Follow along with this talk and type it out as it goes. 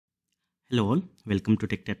Hello all, welcome to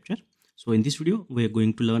Tech Capture. So in this video, we are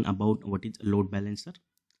going to learn about what is a load balancer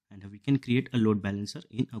and how we can create a load balancer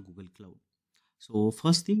in a Google Cloud. So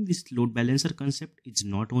first thing, this load balancer concept is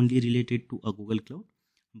not only related to a Google Cloud,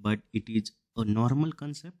 but it is a normal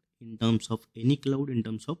concept in terms of any cloud, in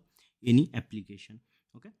terms of any application.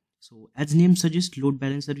 Okay. So as name suggests, load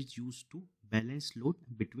balancer is used to balance load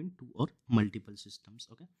between two or multiple systems.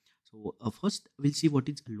 Okay. So first we'll see what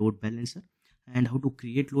is a load balancer and how to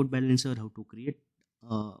create load balancer, how to create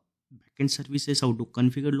backend services, how to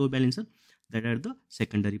configure load balancer. That are the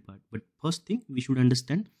secondary part. But first thing, we should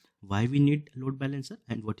understand why we need load balancer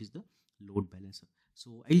and what is the load balancer.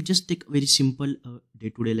 So I'll just take a very simple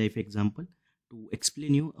day-to-day life example to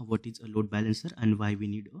explain you what is a load balancer and why we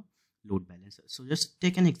need a load balancer. So just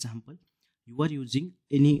take an example. You are using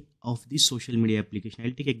any of these social media application.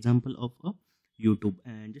 I'll take example of a YouTube,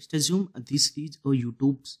 and just assume this is a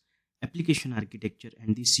YouTube's application architecture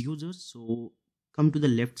and these users. So come to the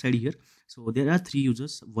left side here. So there are three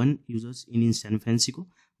users. One users in San Francisco,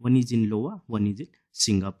 one is in Loa, one is in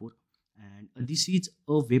Singapore, and this is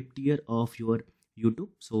a web tier of your YouTube.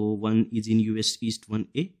 So one is in US East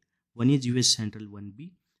 1A, one is US Central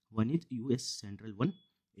 1B, one is US Central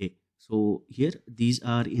 1A. So here these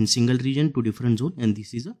are in single region, two different zone, and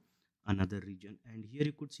this is another region. And here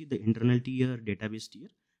you could see the internal tier, database tier.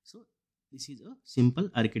 So this is a simple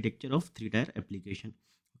architecture of three-tier application.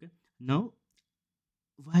 Okay. Now,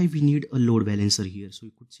 why we need a load balancer here? So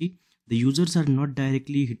you could see the users are not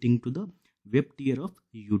directly hitting to the web tier of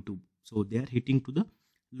YouTube. So they are hitting to the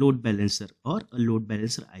load balancer or a load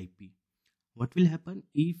balancer IP. What will happen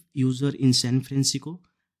if user in San Francisco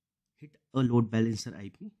hit a load balancer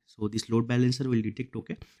IP? So this load balancer will detect,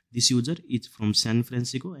 okay, this user is from San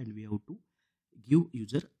Francisco and we have to give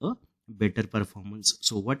user a better performance.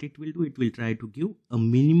 So what it will do, it will try to give a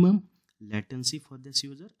minimum latency for this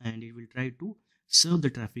user and it will try to serve the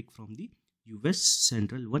traffic from the US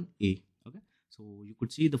Central 1A. Okay, so you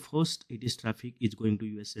could see the first it is traffic is going to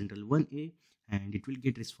US Central 1A and it will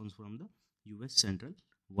get response from the US Central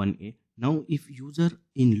 1A. Now if user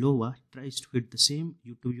in Loa tries to hit the same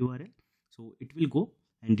YouTube URL, so it will go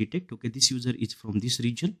and detect, okay, this user is from this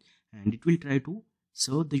region and it will try to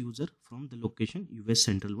serve the user from the location US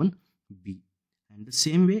Central 1B. And the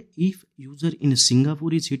same way, if user in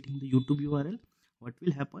Singapore is hitting the YouTube URL, what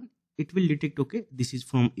will happen? It will detect, okay, this is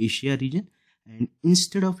from Asia region, and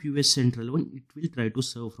instead of US Central 1, it will try to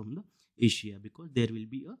serve from the Asia because there will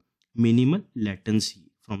be a minimal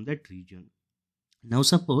latency from that region. Now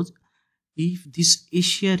suppose if this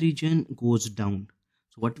Asia region goes down,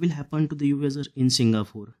 so what will happen to the user in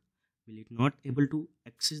Singapore? Will it not able to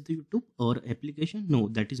access the YouTube or application? No,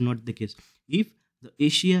 that is not the case. If the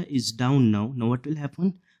Asia is down now what will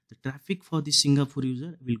happen? The traffic for the Singapore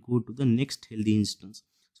user will go to the next healthy instance.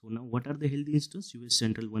 So now what are the healthy instance? US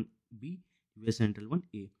Central 1B, US Central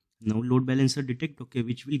 1A. Now load balancer detect, okay,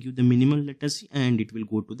 which will give the minimal latency and it will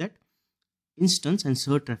go to that instance and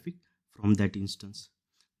serve traffic from that instance.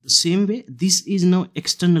 The same way, this is now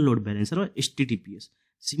external load balancer or HTTPS.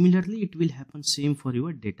 Similarly, it will happen same for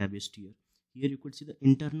your database tier. Here you could see the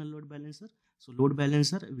internal load balancer. So load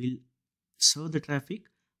balancer will serve the traffic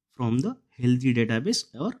from the healthy database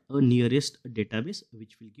or a nearest database,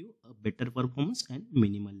 which will give a better performance and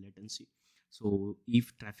minimal latency. So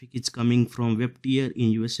if traffic is coming from web tier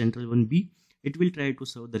in US Central 1B, it will try to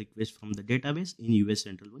serve the request from the database in US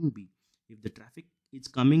Central 1B. If the traffic is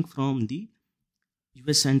coming from the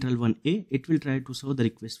US Central 1A, it will try to serve the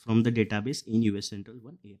request from the database in US Central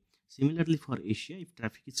 1A. Similarly for Asia, if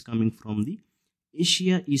traffic is coming from the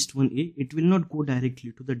Asia East 1A, it will not go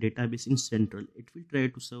directly to the database in Central. It will try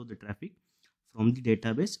to serve the traffic from the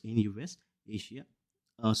database in Asia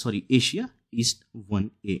East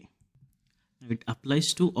 1A. It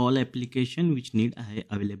applies to all applications which need high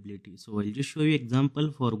availability. So I'll just show you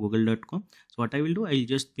example for google.com. So what I will do, I'll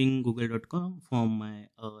just ping google.com from my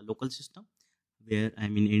local system where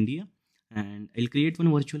I'm in India, and I'll create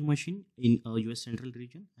one virtual machine in US Central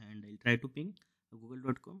region and I'll try to ping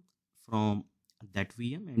google.com from that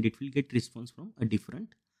VM and it will get response from a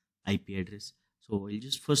different IP address. So I'll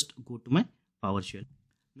just first go to my PowerShell.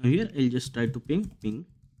 Now here I'll just try to ping.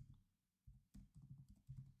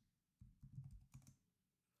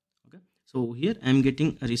 Okay, so here I'm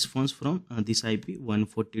getting a response from this IP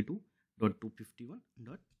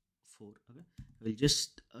 142.251.4. Okay, I'll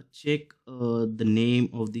just check the name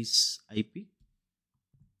of this IP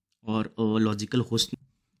or a logical host.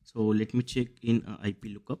 So let me check in IP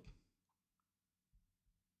lookup.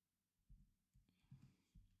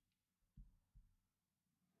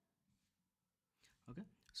 Okay,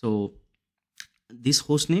 so this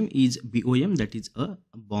host name is BOM, that is a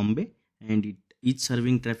Bombay, and it is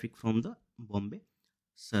serving traffic from the Bombay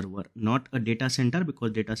server, not a data center,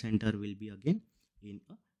 because data center will be again in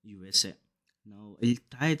a USA. Now I'll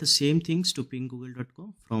try the same things to ping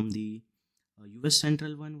google.com from the US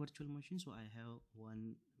Central 1 virtual machine. So I have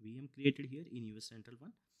one VM created here in US Central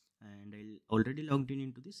 1, and I'll already logged in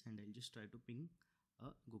into this, and I'll just try to ping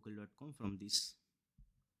google.com from this.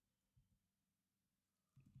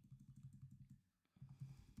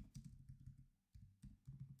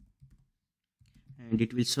 And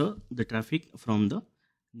it will serve the traffic from the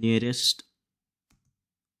nearest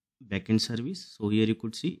backend service. So here you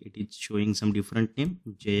could see it is showing some different name,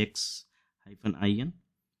 jx-in.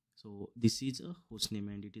 So this is a host name,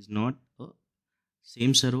 and it is not a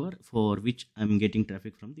same server for which I'm getting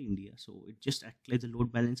traffic from the India. So it just acts like the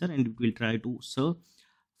load balancer, and it will try to serve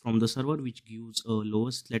from the server which gives a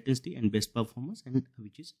lowest latency and best performance, and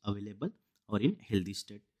which is available or in healthy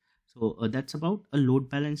state. So that's about a load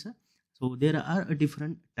balancer. So there are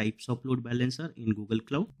different types of load balancer in Google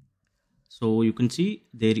Cloud. So you can see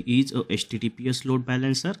there is a HTTPS load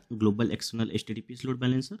balancer, global external HTTPS load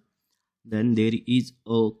balancer. Then there is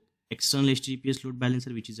a external HTTPS load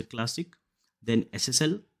balancer, which is a classic. Then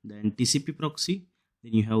SSL, then TCP proxy.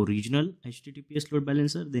 Then you have regional HTTPS load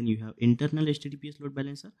balancer. Then you have internal HTTPS load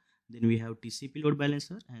balancer. Then we have TCP load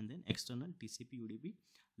balancer, and then external TCP UDP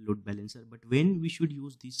load balancer. But when we should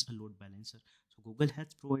use this load balancer? So Google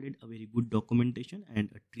has provided a very good documentation and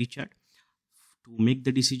a tree chart to make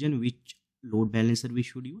the decision which load balancer we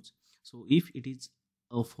should use. So if it is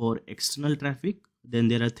for external traffic, then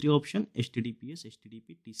there are three options: HTTPS,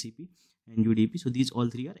 HTTP, TCP, and UDP. So these all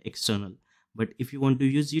three are external. But if you want to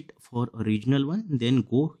use it for a regional one, then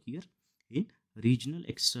go here in regional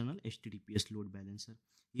external HTTPS load balancer.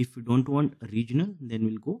 If you don't want a regional, then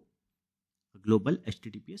we'll go a global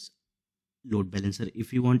HTTPS load balancer.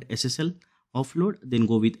 If you want SSL offload, then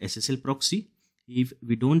go with SSL proxy. If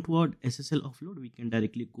we don't want SSL offload, we can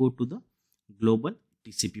directly go to the global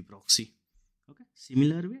TCP proxy. Okay.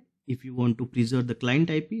 Similar way, if you want to preserve the client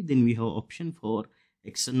IP, then we have option for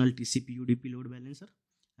external TCP UDP load balancer,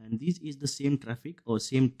 and this is the same traffic or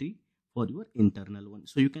same tree for your internal one.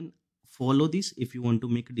 So you can follow this if you want to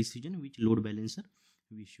make a decision which load balancer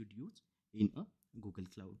we should use in a Google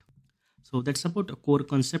Cloud. So that's about a core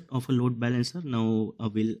concept of a load balancer. Now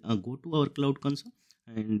we'll go to our Cloud Console,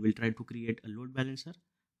 and we'll try to create a load balancer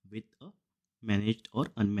with a managed or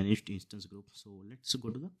unmanaged instance group. So let's go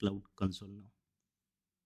to the Cloud Console now.